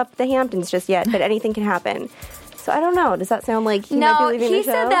ready to give up the Hamptons just yet, but anything can happen. So I don't know. Does that sound like he might be leaving the show? He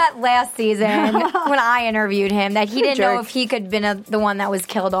said that last season when I interviewed him that he didn't know jerk. if he could have been the one that was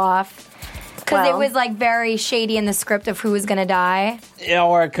killed off. Because Well. it was like very shady in the script of who was going to die. Yeah,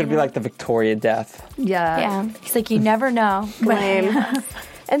 or it could be like the Victoria death. Yeah. He's like, you never know. Lame.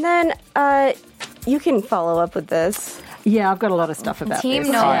 And then you can follow up with this. Yeah, I've got a lot of stuff about Team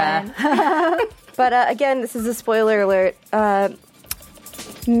this. Nolan. But again, this is a spoiler alert.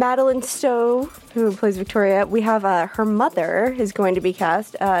 Madeline Stowe, who plays Victoria, we have her mother is going to be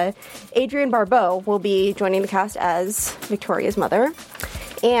cast. Adrienne Barbeau will be joining the cast as Victoria's mother.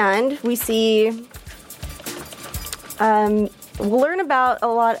 And we see, we'll learn about a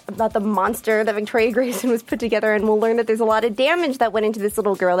lot about the monster that Victoria Grayson was put together, and we'll learn that there's a lot of damage that went into this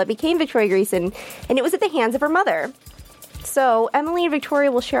little girl that became Victoria Grayson, and it was at the hands of her mother. So Emily and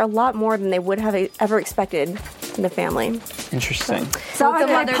Victoria will share a lot more than they would have ever expected in the family. Interesting. So The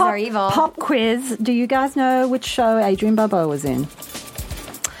mothers are evil. Pop quiz. Do you guys know which show Adrienne Barbeau was in?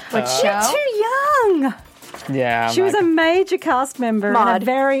 What show? Too young. Yeah. She was a major cast member. in Maude. a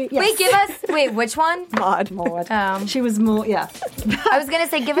very Wait, which one? Maud. She was more. Yeah. I was going to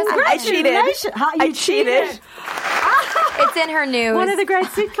say, give us a I cheated. You I cheated. It's in her news. One of the great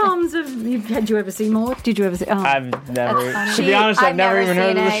sitcoms. Had you ever seen Maude? Did you ever see? Oh. I've never. funny. To be honest, I've never even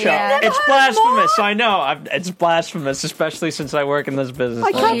heard of the seen it, show. yeah. It's blasphemous. I know. It's blasphemous, especially since I work in this business.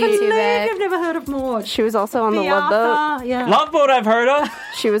 I can't YouTube believe it. you've never heard of Maude. She was also on The Love Boat. Arthur, yeah. Love Boat, I've heard of.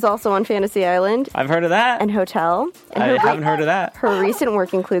 She was also on Fantasy Island I've heard of that. and Hotel. And I haven't heard of that. Her recent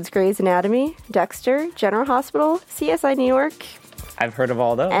work includes Grey's Anatomy, Dexter, General Hospital, CSI New York, I've heard of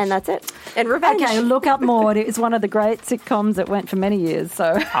all those. and that's it. And Revenge. Okay, look up Maude. It's one of the great sitcoms that went for many years.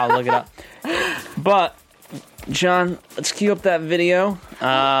 So I'll look it up. But, John, let's cue up that video.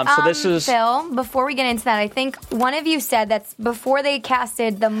 So this is... Phil, before we get into that, I think one of you said that's before they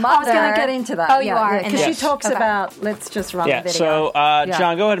casted the mother. I was going to get into that. Oh, you are? because And she then- talks Okay. about. Let's just run Yeah, the video. so,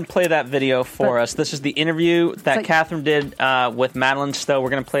 John, go ahead and play that video for us. This is the interview that So- Catherine did with Madeline Stowe.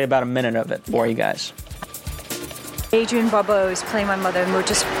 We're going to play about a minute of it for you guys. Adrienne Barbeau is playing my mother, and we're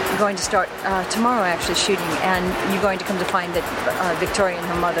just going to start tomorrow actually shooting, and you're going to come to find that Victoria and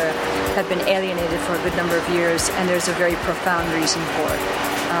her mother have been alienated for a good number of years, and there's a very profound reason for it.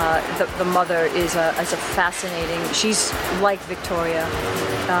 The mother is a fascinating, she's like Victoria,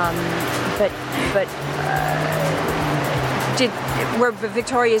 where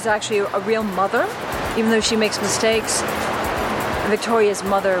Victoria is actually a real mother, even though she makes mistakes, Victoria's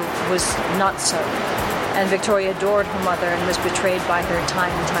mother was not so. And Victoria adored her mother and was betrayed by her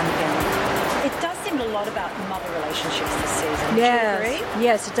time and time again. It does seem a lot about mother relationships this season. Yes, Do you agree?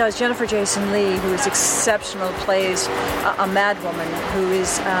 yes, it does. Jennifer Jason Leigh, who is exceptional, plays a mad woman who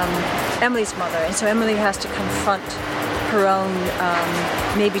is Emily's mother. And so Emily has to confront her own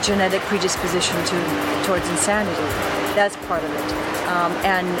maybe genetic predisposition towards insanity. That's part of it.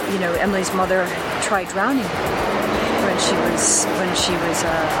 And, you know, Emily's mother tried drowning her when she was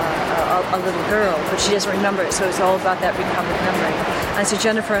a little girl, but she doesn't remember it, so it's all about that recovered memory. And so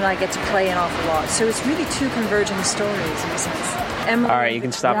Jennifer and I get to play an awful lot. So it's really two converging stories in a sense. Emily, All right, you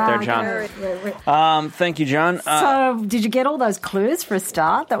can stop there, John. Thank you, John. So, did you get all those clues for a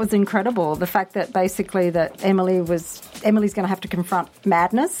start? That was incredible. The fact that basically that Emily's going to have to confront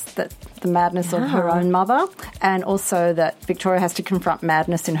madness, that the madness of her own mother, and also that Victoria has to confront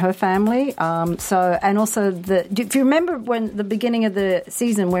madness in her family. And also if you remember when the beginning of the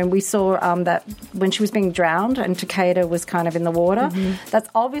season when we saw that when she was being drowned and Takeda was kind of in the water, that's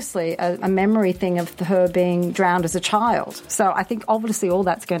obviously a memory thing of her being drowned as a child. So I think obviously all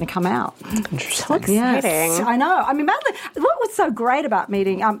that's going to come out. Interesting. So exciting. Yes, I know. I mean, Madeline, what was so great about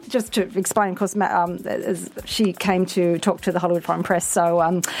meeting, just to explain, because she came to talk to the Hollywood Foreign Press,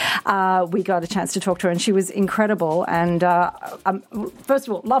 so we got a chance to talk to her, and she was incredible. And first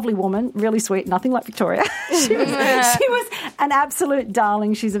of all, lovely woman, really sweet, nothing like Victoria. she was an absolute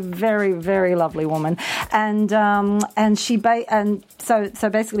darling. She's a very, very lovely woman. And so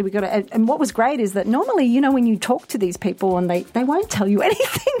basically we got to, and what was great is that normally, you know, when you talk to these people and they won't tell you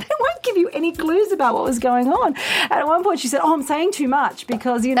anything, they won't give you any clues about what was going on. And at one point she said, I'm saying too much,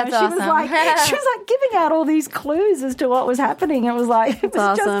 because, you know, That's she awesome. was like giving out all these clues as to what was happening. It was like, it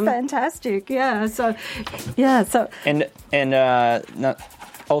was awesome. just fantastic. Yeah. So.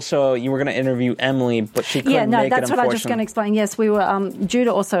 Also, you were going to interview Emily, but she couldn't make it, that's what I was just going to unfortunately. explain. Yes, we were due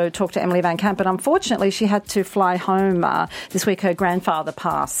to also talk to Emily Van Camp, but unfortunately she had to fly home this week. Her grandfather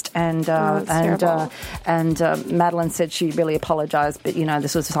passed, and Madeline said she really apologised, but, you know,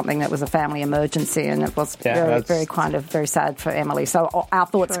 this was something that was a family emergency, and it was very sad for Emily. So our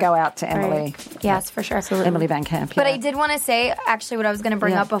thoughts go out to Emily. Right. Yes, for sure. Emily Van Camp. But yeah. I did want to say, actually, what I was going to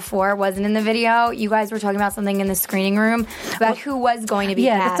bring up before wasn't in the video. You guys were talking about something in the screening room about who was going to be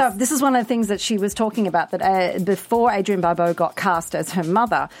cast. So this is one of the things that she was talking about, that before Adrienne Barbeau got cast as her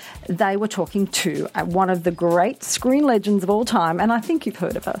mother, they were talking to one of the great screen legends of all time, and I think you've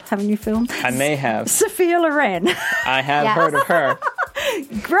heard of her, haven't you, Phil? I may have. Sophia Loren. I have heard of her.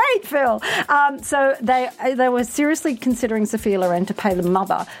 Great, Phil. So they were seriously considering Sophia Loren to play the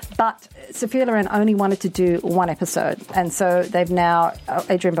mother, but Sophia Loren only wanted to do one episode, and so they've now,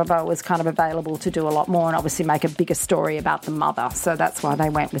 Adrienne Barbeau was kind of available to do a lot more and obviously make a bigger story about the mother, so that's why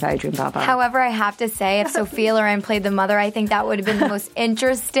they went with Adrienne Barbeau. However, I have to say, if Sophia Loren played the mother, I think that would have been the most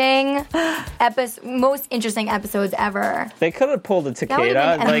interesting episodes ever. They could have pulled a That would Takeda,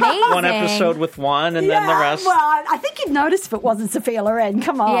 have been like amazing. one episode with one and then the rest. Well, I think you'd notice if it wasn't Sophia Loren.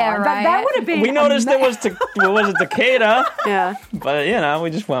 Come on. Yeah, But right. that would have been We noticed it was Takeda. Yeah. But, you know, we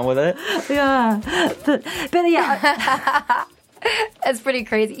just went with it. Yeah. But yeah. That's pretty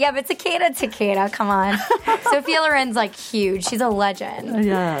crazy. Yeah, but Takeda, come on. Sophia Loren's like huge. She's a legend.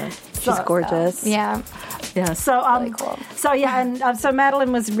 Yeah. She's gorgeous. Yeah. Yeah. So, Really cool. So yeah, and so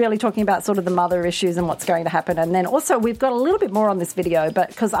Madeline was really talking about sort of the mother issues and what's going to happen, and then also we've got a little bit more on this video, but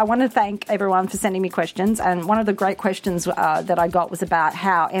because I want to thank everyone for sending me questions, and one of the great questions that I got was about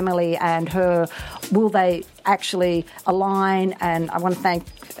how Emily and her will they actually align, and I want to thank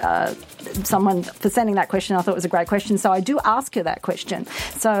someone for sending that question. I thought it was a great question, so I do ask her that question.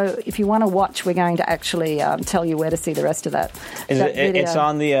 So if you want to watch, we're going to actually tell you where to see the rest of that. Video. It's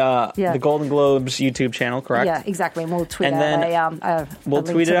on the Golden Globes YouTube channel, correct? Yeah, exactly. And we'll tweet we'll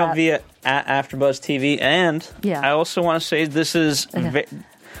tweet it out via @AfterBuzz TV, and I also want to say this is.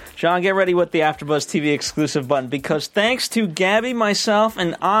 John, get ready with the AfterBuzz TV exclusive button, because thanks to Gabby, myself,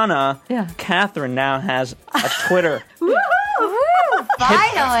 and Anna, Catherine now has a Twitter.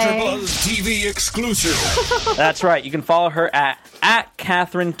 Finally. AfterBuzz TV exclusive. That's right. You can follow her at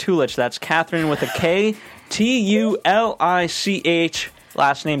Catherine Tulich. That's Catherine with a K, Tulich.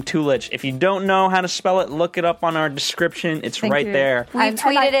 Last name Tulich. If you don't know how to spell it, look it up on our description. It's right there. We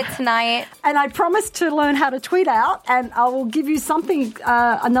tweeted it tonight. And I promised to learn how to tweet out, and I will give you something,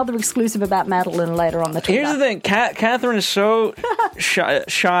 another exclusive about Madeline later on the Twitter. Here's the thing. Catherine is so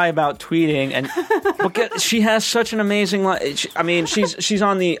shy about tweeting, and she has such an amazing she's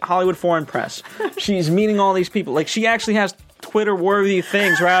on the Hollywood Foreign Press. She's meeting all these people. Like, she actually has Twitter-worthy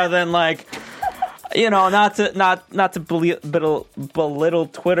things rather than, like... not to belittle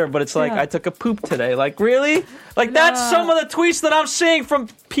Twitter, but it's like I took a poop today. Like, really? Like, that's some of the tweets that I'm seeing from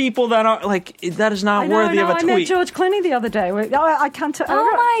people that are like, that is not worthy of a tweet. I met George Clooney the other day. I can't tell. Oh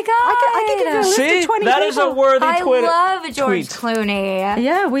my God! I can give you a list of 20 that people. Is a worthy Twitter. I love George Clooney.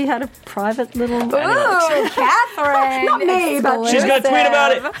 Yeah, we had a private little. Ooh, Catherine! Not me, but she's gonna tweet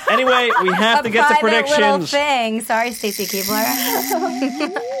about it. Anyway, we have to get to predictions. Little thing. Sorry, Stacey Keebler.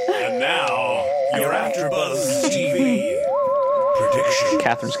 And now, your AfterBuzz TV prediction.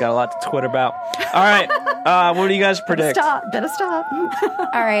 Catherine's got a lot to Twitter about. All right, what do you guys predict? Better start.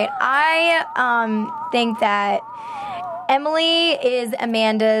 All right, I think that Emily is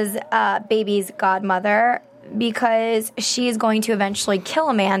Amanda's baby's godmother, because she is going to eventually kill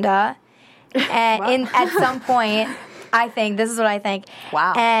Amanda at some point. I think. This is what I think.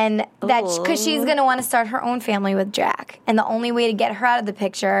 Wow. And that because she's going to want to start her own family with Jack. And the only way to get her out of the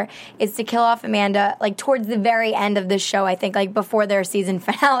picture is to kill off Amanda, like, towards the very end of the show, I think, like, before their season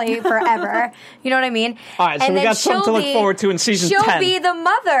finale forever. You know what I mean? All right, so we got something to look forward to in season 10. She'll be the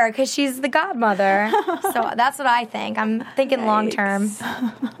mother because she's the godmother. So that's what I think. I'm thinking long term.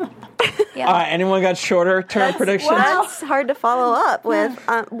 Yeah. All right, anyone got shorter term predictions? Well, that's hard to follow up with.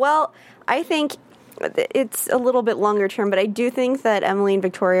 I think it's a little bit longer term, but I do think that Emily and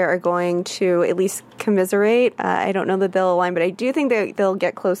Victoria are going to at least commiserate. I don't know that they'll align, but I do think they'll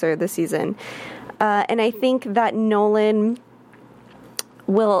get closer this season. And I think that Nolan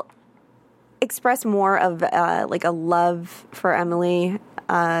will express more of like a love for Emily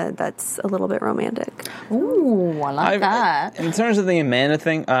that's a little bit romantic. Ooh, I like that. In terms of the Amanda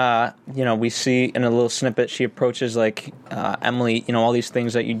thing, we see in a little snippet she approaches like Emily. All these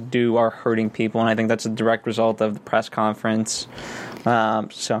things that you do are hurting people, and I think that's a direct result of the press conference.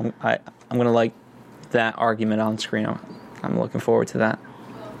 So I'm going to like that argument on screen. I'm looking forward to that.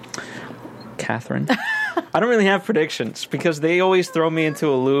 Catherine. I don't really have predictions because they always throw me into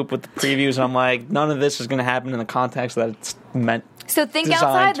a loop with the previews. And I'm like, none of this is going to happen in the context that it's meant. So think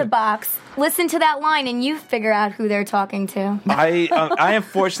outside the box. Listen to that line, and you figure out who they're talking to. I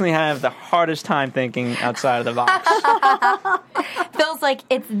unfortunately have the hardest time thinking outside of the box. Phil's like,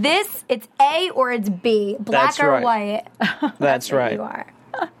 it's this, it's A, or it's B, black or white. That's right. You are.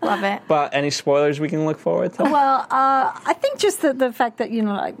 Love it. But any spoilers we can look forward to? Well, I think just the fact that,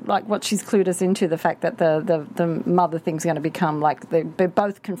 like what she's clued us into, the fact that the mother thing's going to become like they're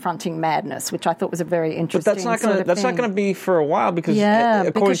both confronting madness, which I thought was a very interesting. But that's not going to be for a while because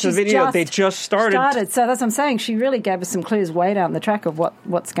according to the video, they just started. So that's what I'm saying. She really gave us some clues way down the track of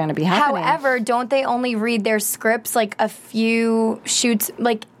what's going to be happening. However, don't they only read their scripts like a few shoots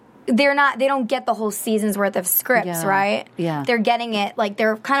like? They don't get the whole season's worth of scripts, right? Yeah. They're getting it, like,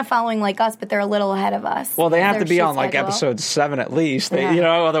 they're kind of following like us, but they're a little ahead of us. Well, they have to be on, like, episode 7 at least.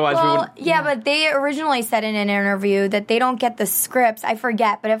 Otherwise we would... Yeah, but they originally said in an interview that they don't get the scripts. I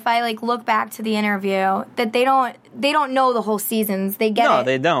forget, but if I, like, look back to the interview, that they don't know the whole seasons. They get it. No,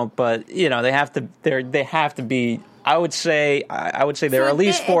 they don't, but, they have to be... I would say there are at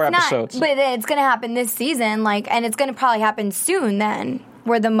least 4 episodes. But it's going to happen this season, and it's going to probably happen soon then.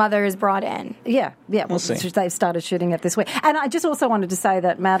 where the mother is brought in. Yeah. We'll see. They've started shooting it this week. And I just also wanted to say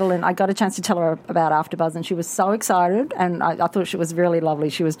that Madeline, I got a chance to tell her about AfterBuzz, and she was so excited, and I thought she was really lovely.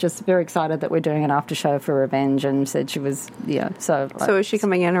 She was just very excited that we're doing an after show for Revenge, and said she was, So is she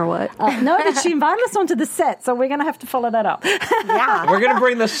coming in or what? No, but she invited us onto the set, so we're going to have to follow that up. Yeah. We're going to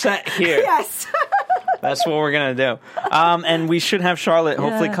bring the set here. Yes. That's what we're going to do. And we should have Charlotte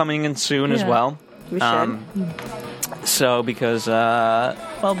hopefully coming in soon as well. We should. So, because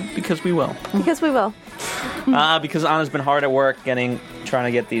we will. Because we will. Because Anna's been hard at work trying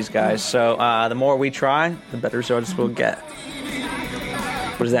to get these guys. So, the more we try, the better results we'll get.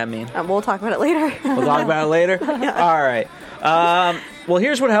 What does that mean? We'll talk about it later. We'll talk about it later? Yeah. All right. Well,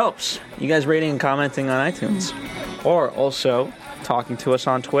 here's what helps. You guys rating and commenting on iTunes. Or also talking to us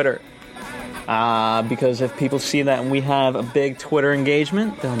on Twitter. Because if people see that and we have a big Twitter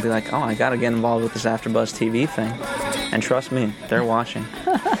engagement, they'll be like, I got to get involved with this AfterBuzz TV thing. And trust me, they're watching.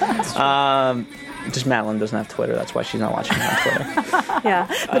 Just Madeline doesn't have Twitter. That's why she's not watching on Twitter. Yeah,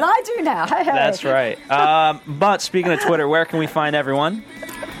 but I do now. Hey. That's right. But speaking of Twitter, where can we find everyone?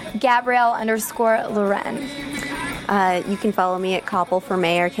 Gabrielle_Loren. You can follow me at Koppel for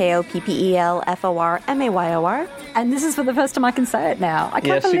Mayor, KOPPELFORMAYOR. And this is for the first time I can say it now. I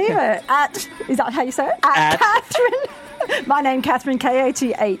can't Yes, you believe can. it. Is that how you say it? At Catherine. My name, Catherine,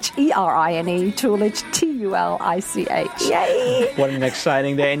 KATHERINE, Tulich, TULICH. Yay! What an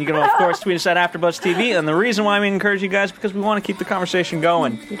exciting day. And you can, of course, tweet us at AfterBuzz TV. And the reason why we encourage you guys is because we want to keep the conversation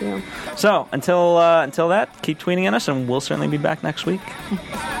going. We do. So, until that, keep tweeting at us, and we'll certainly be back next week.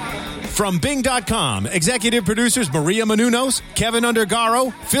 From Bing.com, executive producers Maria Menounos, Kevin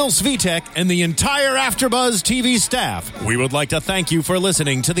Undergaro, Phil Svitek, and the entire AfterBuzz TV staff, we would like to thank you for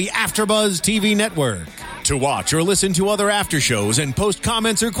listening to the AfterBuzz TV network. To watch or listen to other after shows and post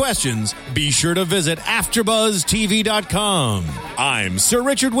comments or questions, be sure to visit AfterBuzzTV.com. I'm Sir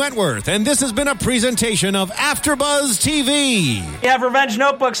Richard Wentworth, and this has been a presentation of AfterBuzz TV. You have Revenge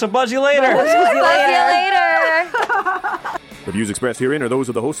Notebook, so buzz you later. Buzz you later. The views expressed herein are those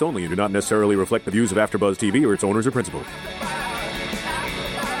of the hosts only and do not necessarily reflect the views of AfterBuzz TV or its owners or principals.